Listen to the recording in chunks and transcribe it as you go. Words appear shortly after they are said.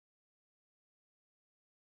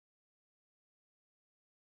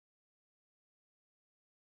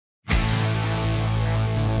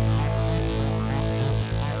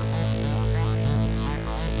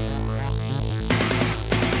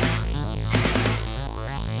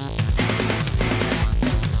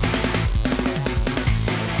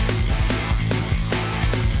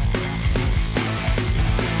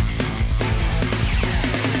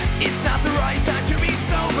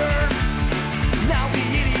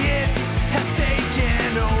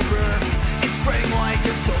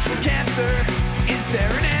answer? Is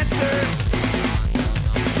there an answer?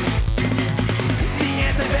 The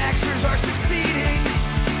anti-vaxxers are succeeding.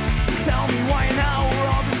 Tell me why now are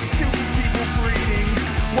all the stupid people breeding?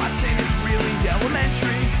 What's in it's really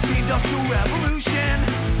elementary. The Industrial Revolution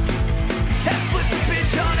has flipped the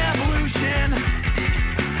bitch on evolution.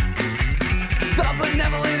 The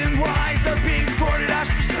benevolent and wise are being thwarted,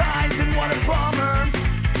 ostracized, and what a bummer.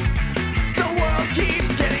 The world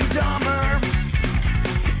keeps getting dumber.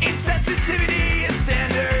 Insensitivity is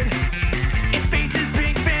standard, and faith is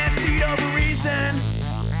being fancied over reason.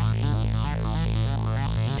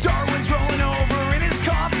 Darwin's rolling over in his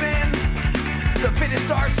coffin. The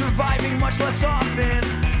fittest are surviving much less often.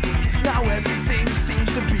 Now everything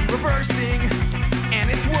seems to be reversing, and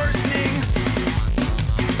it's worsening.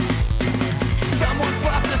 Someone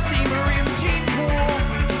flopped a steamer in the gene pool.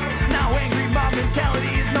 Now angry mob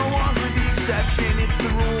mentality is no longer the exception, it's the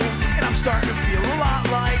rule. And I'm starting to feel a lot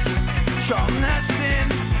like Charlton Heston,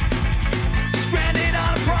 stranded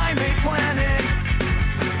on a primate planet.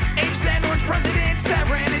 Apes and orange presidents that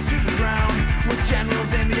ran into the ground, with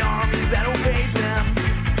generals in the armies that obeyed them.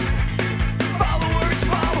 Followers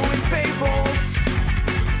following fables,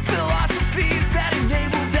 philosophies that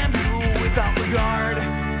enabled them to rule without regard.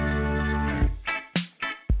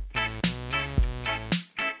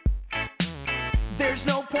 There's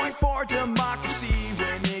no point for democracy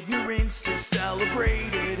when ignorance is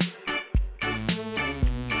celebrated.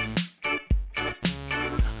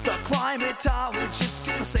 The climatologists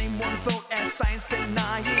get the same one vote as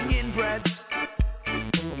science-denying inbreds.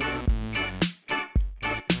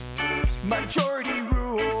 Majority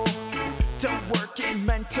rule don't work in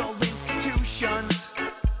mental institutions.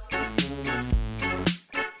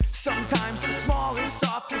 Sometimes the smallest,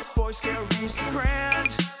 softest voice carries the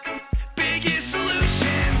grand. Biggest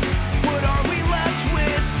solutions. What are we left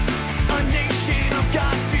with? A nation of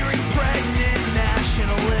God-fearing pregnant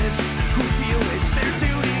nationalists who feel it's their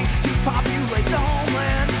duty to populate the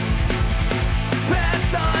homeland.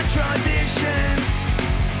 Pass on traditions,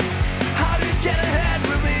 how to get ahead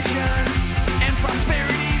religions, and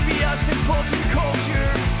prosperity via simpleton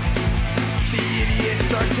culture. The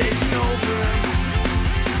idiots are taking over.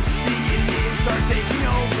 The idiots are taking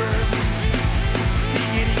over. The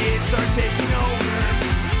idiots are taking over.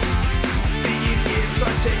 The idiots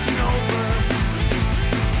are taking over.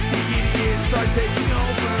 The idiots are taking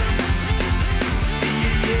over. The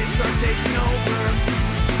idiots are taking over.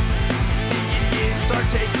 The idiots are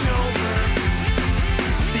taking over.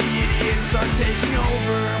 The idiots are taking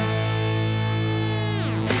over.